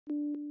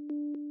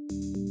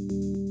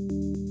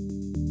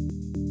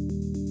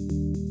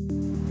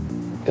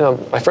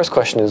My first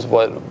question is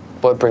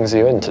what brings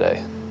you in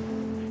today?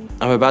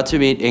 I'm about to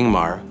meet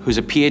Ingmar, who's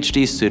a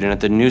PhD student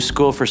at the New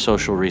School for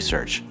Social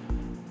Research.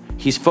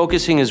 He's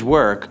focusing his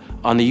work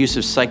on the use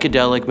of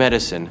psychedelic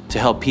medicine to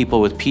help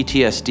people with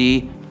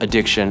PTSD,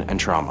 addiction, and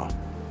trauma.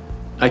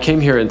 I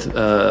came here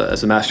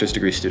as a master's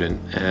degree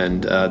student,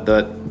 and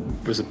that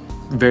was a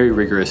very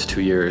rigorous 2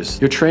 years.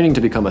 Your training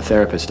to become a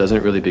therapist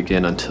doesn't really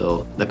begin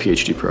until the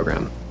PhD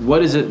program.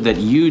 What is it that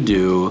you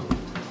do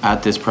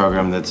at this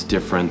program that's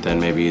different than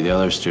maybe the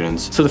other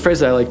students? So the phrase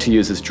that I like to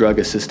use is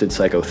drug-assisted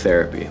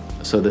psychotherapy.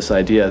 So this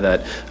idea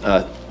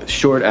that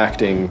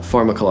short-acting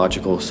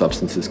pharmacological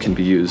substances can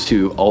be used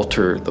to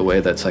alter the way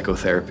that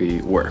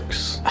psychotherapy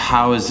works.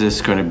 How is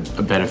this going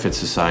to benefit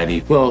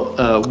society?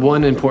 Well,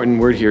 one important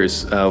word here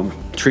is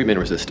treatment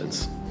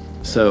resistance.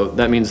 So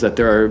that means that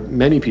there are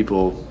many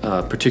people,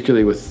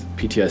 particularly with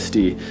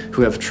PTSD,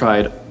 who have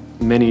tried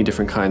many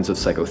different kinds of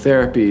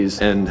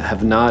psychotherapies and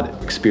have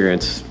not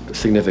experienced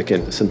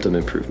significant symptom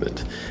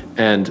improvement.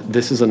 And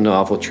this is a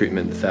novel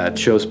treatment that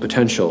shows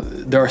potential.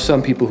 There are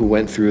some people who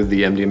went through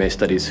the MDMA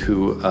studies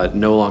who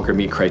no longer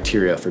meet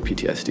criteria for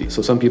PTSD.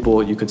 So some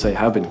people, you could say,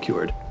 have been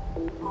cured.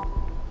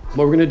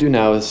 What we're going to do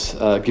now is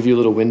give you a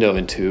little window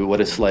into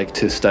what it's like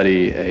to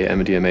study a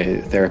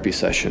MDMA therapy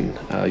session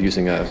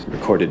using a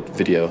recorded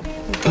video.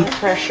 Blood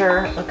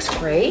pressure looks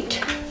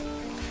great.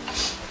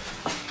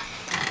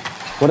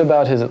 What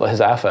about his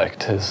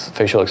affect, his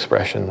facial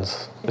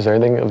expressions? Is there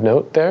anything of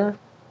note there?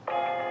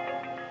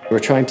 We're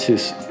trying to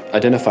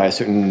identify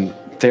certain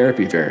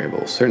therapy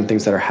variables, certain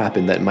things that are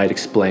happening that might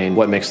explain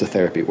what makes the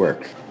therapy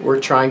work.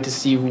 We're trying to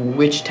see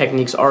which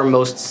techniques are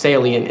most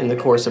salient in the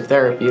course of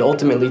therapy,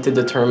 ultimately to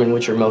determine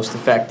which are most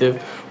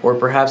effective or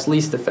perhaps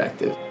least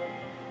effective.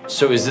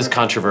 So is this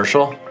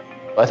controversial?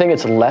 I think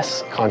it's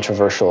less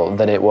controversial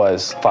than it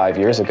was 5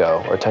 years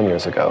ago or 10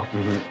 years ago.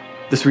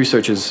 This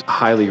research is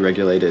highly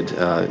regulated.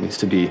 It needs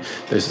to be,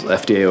 there's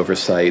FDA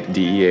oversight,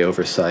 DEA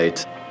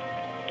oversight.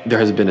 There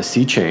has been a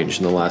sea change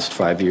in the last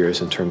 5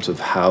 years in terms of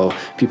how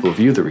people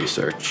view the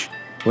research.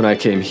 When I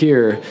came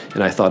here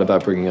and I thought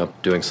about bringing up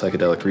doing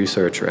psychedelic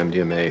research or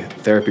MDMA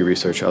therapy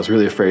research, I was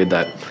really afraid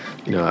that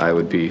I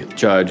would be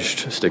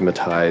judged,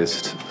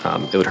 stigmatized.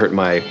 It would hurt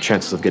my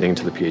chances of getting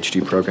into the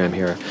PhD program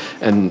here.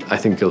 And I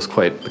think it was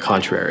quite the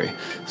contrary.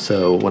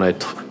 So when I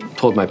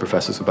told my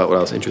professors about what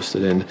I was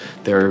interested in,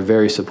 they were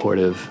very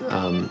supportive,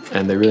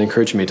 and they really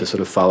encouraged me to sort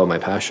of follow my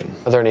passion.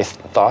 Are there any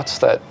thoughts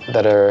that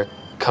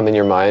come in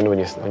your mind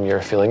when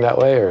you're feeling that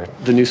way? Or?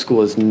 The New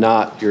School is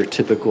not your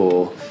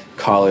typical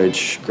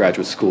college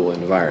graduate school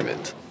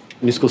environment.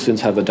 New School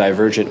students have a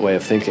divergent way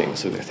of thinking,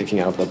 so they're thinking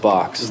out of the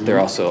box. They're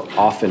also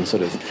often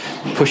sort of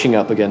pushing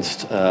up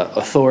against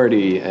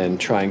authority and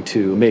trying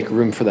to make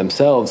room for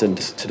themselves and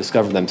to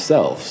discover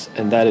themselves,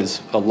 and that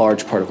is a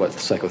large part of what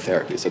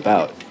psychotherapy is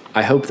about.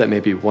 I hope that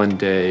maybe one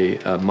day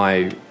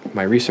my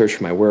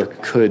research, my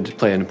work could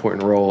play an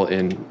important role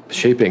in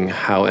shaping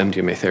how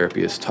MDMA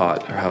therapy is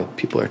taught or how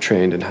people are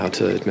trained and how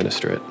to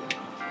administer it.